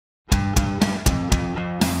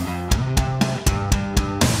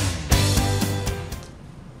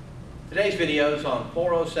Today's video is on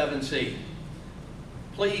 407C.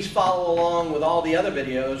 Please follow along with all the other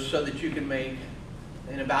videos so that you can make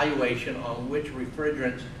an evaluation on which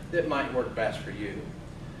refrigerants that might work best for you.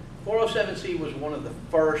 407C was one of the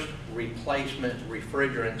first replacement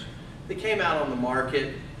refrigerants that came out on the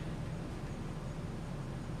market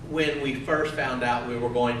when we first found out we were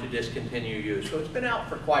going to discontinue use. So it's been out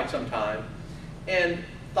for quite some time, and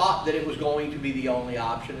thought that it was going to be the only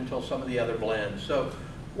option until some of the other blends. So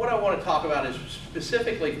what I want to talk about is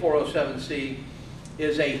specifically 407C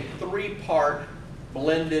is a three-part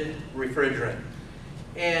blended refrigerant.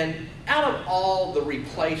 And out of all the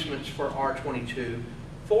replacements for R22,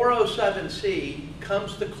 407C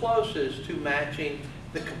comes the closest to matching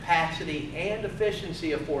the capacity and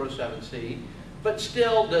efficiency of 407C, but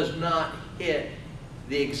still does not hit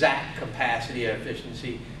the exact capacity and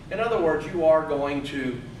efficiency. In other words, you are going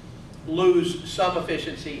to lose some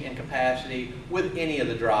efficiency and capacity with any of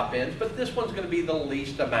the drop-ins, but this one's going to be the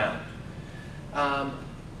least amount.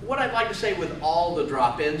 What I'd like to say with all the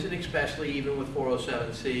drop-ins, and especially even with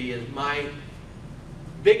 407C, is my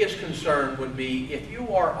biggest concern would be if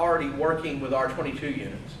you are already working with R22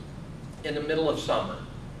 units in the middle of summer,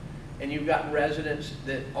 and you've got residents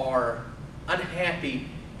that are unhappy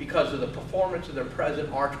because of the performance of their present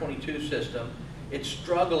R22 system. It's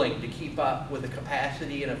struggling to keep up with the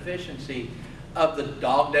capacity and efficiency of the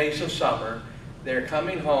dog days of summer. They're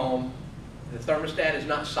coming home, the thermostat is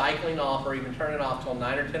not cycling off or even turning off till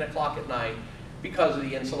 9 or 10 o'clock at night because of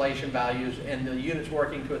the insulation values, and the unit's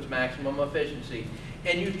working to its maximum efficiency.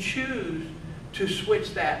 And you choose to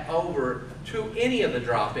switch that over to any of the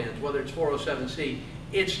drop-ins, whether it's 407C,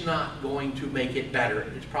 it's not going to make it better.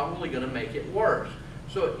 It's probably going to make it worse.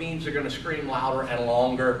 So it means they're going to scream louder and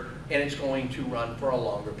longer, and it's going to run for a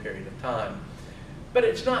longer period of time. But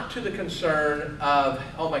it's not to the concern of,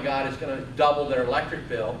 oh my God, it's going to double their electric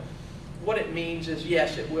bill. What it means is,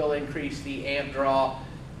 yes, it will increase the amp draw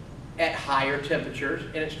at higher temperatures,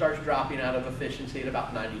 and it starts dropping out of efficiency at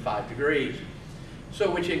about 95 degrees. So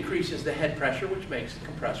which increases the head pressure, which makes the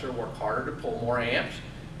compressor work harder to pull more amps,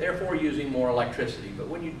 therefore using more electricity. But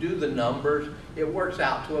when you do the numbers, it works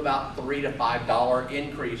out to about $3 to $5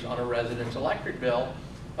 increase on a resident's electric bill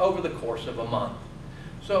over the course of a month.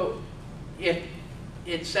 So if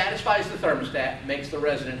it satisfies the thermostat, makes the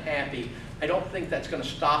resident happy, I don't think that's going to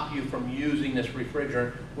stop you from using this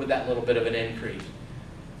refrigerant with that little bit of an increase.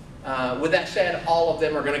 With that said, all of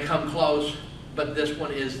them are going to come close, but this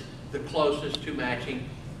one is the closest to matching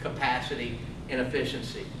capacity and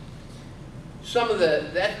efficiency.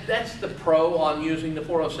 That's the pro on using the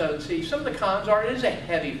 407C. Some of the cons are it is a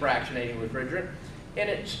heavy fractionating refrigerant, and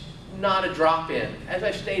it's not a drop-in. As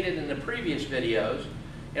I stated in the previous videos,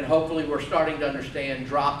 and hopefully we're starting to understand,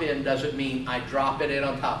 drop-in doesn't mean I drop it in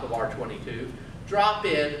on top of R22.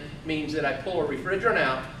 Drop-in means that I pull a refrigerant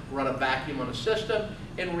out, run a vacuum on a system,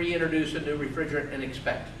 and reintroduce a new refrigerant and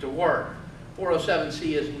expect it to work.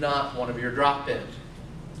 407C is not one of your drop-ins.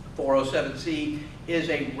 407C is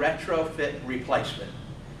a retrofit replacement.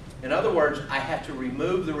 In other words, I have to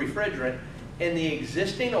remove the refrigerant and the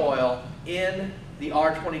existing oil in the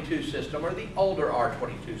R22 system or the older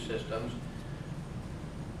R22 systems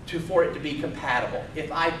for it to be compatible.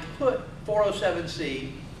 If I put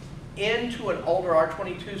 407C into an older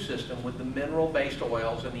R22 system with the mineral-based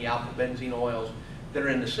oils and the alpha benzene oils that are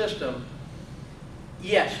in the system,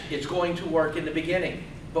 yes, it's going to work in the beginning.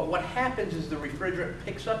 But what happens is the refrigerant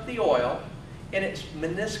picks up the oil and it's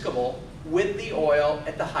meniscable with the oil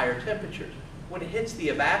at the higher temperatures. When it hits the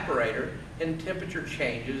evaporator and temperature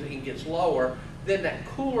changes and gets lower, then that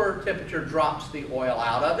cooler temperature drops the oil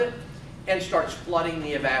out of it and starts flooding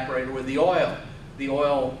the evaporator with the oil. The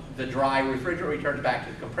oil, the dry refrigerant, returns back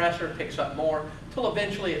to the compressor, picks up more, till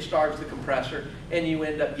eventually it starves the compressor, and you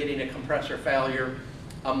end up getting a compressor failure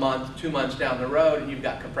a month, 2 months down the road, and you've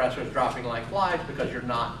got compressors dropping like flies because you're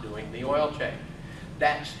not doing the oil change.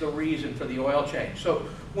 That's the reason for the oil change. So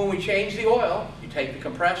when we change the oil, you take the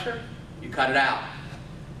compressor, you cut it out.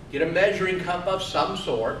 Get a measuring cup of some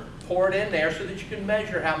sort, pour it in there so that you can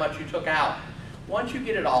measure how much you took out. Once you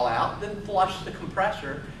get it all out, then flush the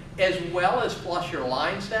compressor as well as flush your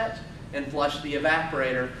line sets and flush the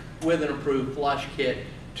evaporator with an approved flush kit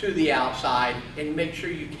to the outside, and make sure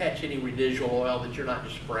you catch any residual oil, that you're not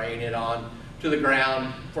just spraying it on to the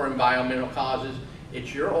ground for environmental causes.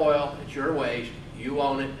 It's your oil, it's your waste, you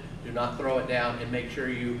own it, do not throw it down, and make sure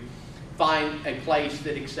you find a place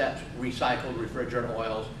that accepts recycled refrigerant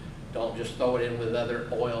oils. Don't just throw it in with other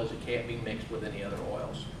oils. It can't be mixed with any other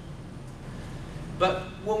oils. But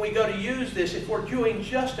when we go to use this, if we're doing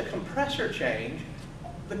just a compressor change,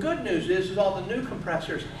 the good news is all the new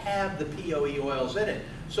compressors have the POE oils in it.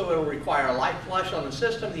 So it'll require a light flush on the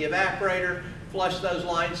system, the evaporator, flush those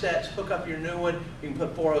line sets, hook up your new one. You can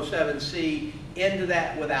put 407C into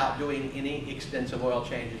that without doing any extensive oil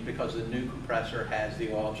changes because the new compressor has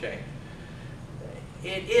the oil change.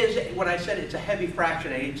 It is, when I said it's a heavy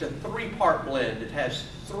fractionate, it's a 3-part blend. It has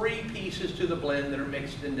 3 pieces to the blend that are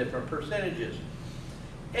mixed in different percentages.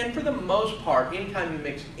 And for the most part, anytime you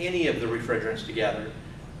mix any of the refrigerants together,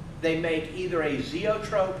 they make either a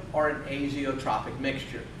zeotrope or an azeotropic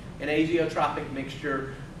mixture. An azeotropic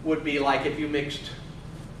mixture would be like if you mixed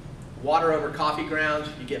water over coffee grounds,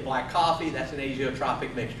 you get black coffee. That's an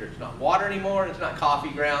azeotropic mixture. It's not water anymore, it's not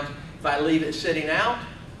coffee grounds. If I leave it sitting out,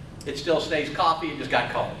 it still stays coffee, it just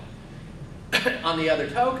got cold. On the other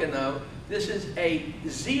token though, this is a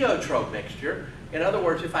zeotrope mixture. In other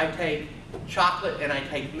words, if I take chocolate and I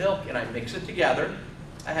take milk and I mix it together,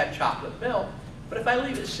 I have chocolate milk. But if I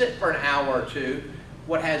leave it sit for an hour or two,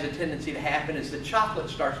 what has a tendency to happen is the chocolate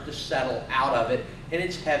starts to settle out of it, and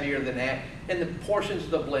it's heavier than that, and the portions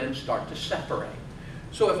of the blend start to separate.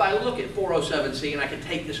 So if I look at 407C, and I can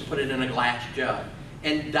take this and put it in a glass jug,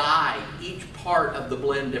 and dye each part of the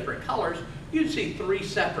blend different colors, you'd see 3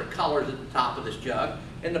 separate colors at the top of this jug,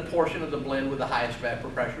 and the portion of the blend with the highest vapor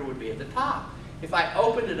pressure would be at the top. If I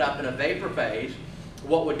opened it up in a vapor phase,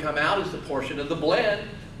 what would come out is the portion of the blend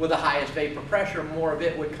with the highest vapor pressure. More of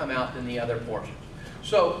it would come out than the other portions.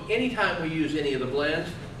 So anytime we use any of the blends,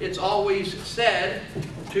 it's always said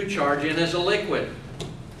to charge in as a liquid.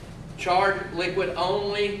 Charge liquid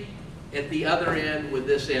only at the other end with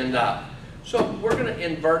this end up. So we're going to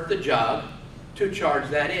invert the jug to charge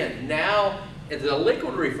that in. Now, as the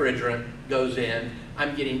liquid refrigerant goes in,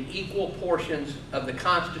 I'm getting equal portions of the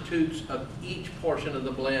constituents of each portion of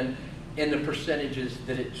the blend in the percentages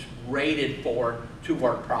that it's rated for to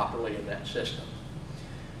work properly in that system.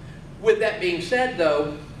 With that being said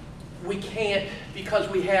though, we can't, because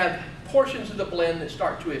we have portions of the blend that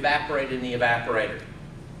start to evaporate in the evaporator.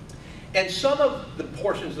 And some of the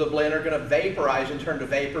portions of the blend are going to vaporize and turn to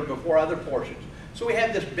vapor before other portions. So we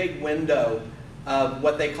have this big window of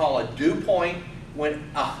what they call a dew point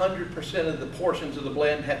when 100% of the portions of the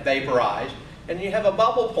blend have vaporized. And you have a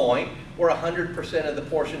bubble point where 100% of the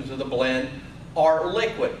portions of the blend are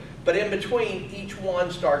liquid. But in between, each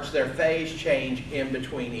one starts their phase change in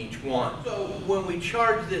between each one. So when we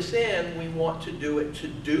charge this in, we want to do it to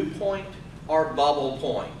dew point or bubble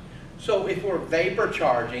point. So if we're vapor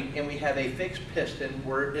charging and we have a fixed piston,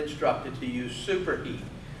 we're instructed to use superheat.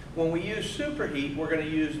 When we use superheat, we're going to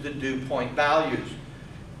use the dew point values.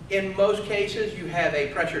 In most cases, you have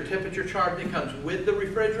a pressure temperature chart that comes with the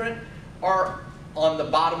refrigerant or on the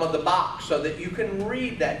bottom of the box so that you can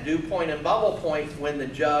read that dew point and bubble point when the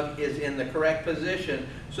jug is in the correct position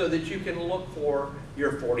so that you can look for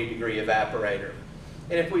your 40-degree evaporator.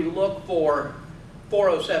 And if we look for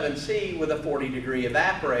 407C with a 40-degree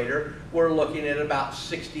evaporator, we're looking at about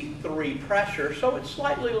 63 pressure, so it's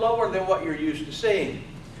slightly lower than what you're used to seeing.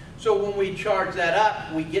 So when we charge that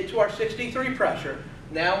up, we get to our 63 pressure.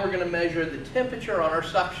 Now we're going to measure the temperature on our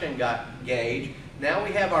suction gauge. Now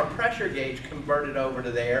we have our pressure gauge converted over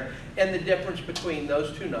to there, and the difference between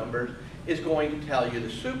those two numbers is going to tell you the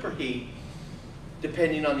superheat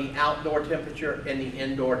depending on the outdoor temperature and the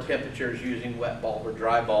indoor temperatures using wet bulb or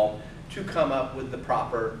dry bulb to come up with the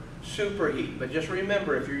proper superheat. But just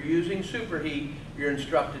remember, if you're using superheat, you're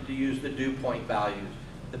instructed to use the dew point values.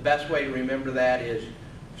 The best way to remember that is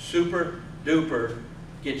super duper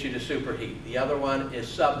gets you to superheat. The other one is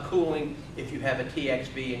subcooling if you have a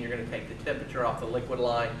TXV and you're going to take the temperature off the liquid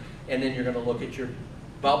line, and then you're going to look at your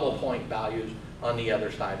bubble point values on the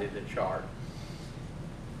other side of the chart.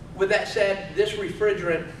 With that said, this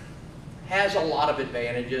refrigerant has a lot of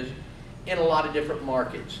advantages in a lot of different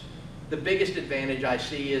markets. The biggest advantage I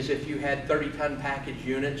see is if you had 30-ton package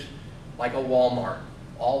units like a Walmart.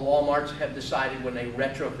 All Walmarts have decided when they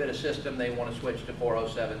retrofit a system they want to switch to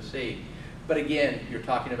 407C. But again, you're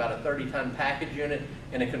talking about a 30-ton package unit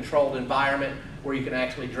in a controlled environment where you can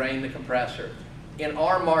actually drain the compressor. In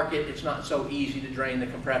our market, it's not so easy to drain the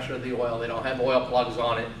compressor of the oil. They don't have oil plugs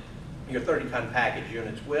on it. Your 30-ton package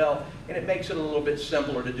units will, and it makes it a little bit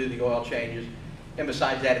simpler to do the oil changes. And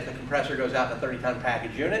besides that, if the compressor goes out in a 30-ton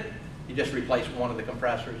package unit, you just replace one of the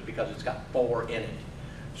compressors because it's got 4 in it.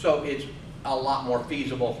 So it's a lot more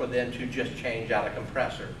feasible for them to just change out a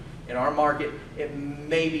compressor. In our market, it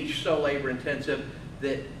may be so labor intensive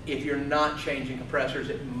that if you're not changing compressors,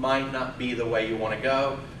 it might not be the way you want to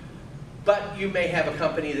go. But you may have a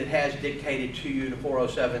company that has dictated to you to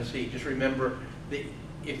 407C. Just remember that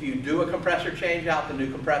if you do a compressor change out, the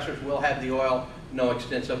new compressors will have the oil. No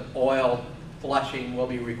extensive oil flushing will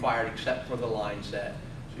be required except for the line set.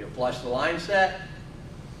 So you'll flush the line set,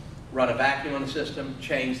 run a vacuum on the system,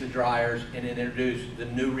 change the dryers, and introduce the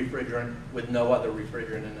new refrigerant with no other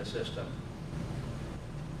refrigerant in the system.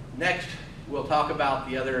 Next, we'll talk about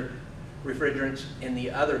the other refrigerants in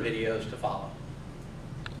the other videos to follow.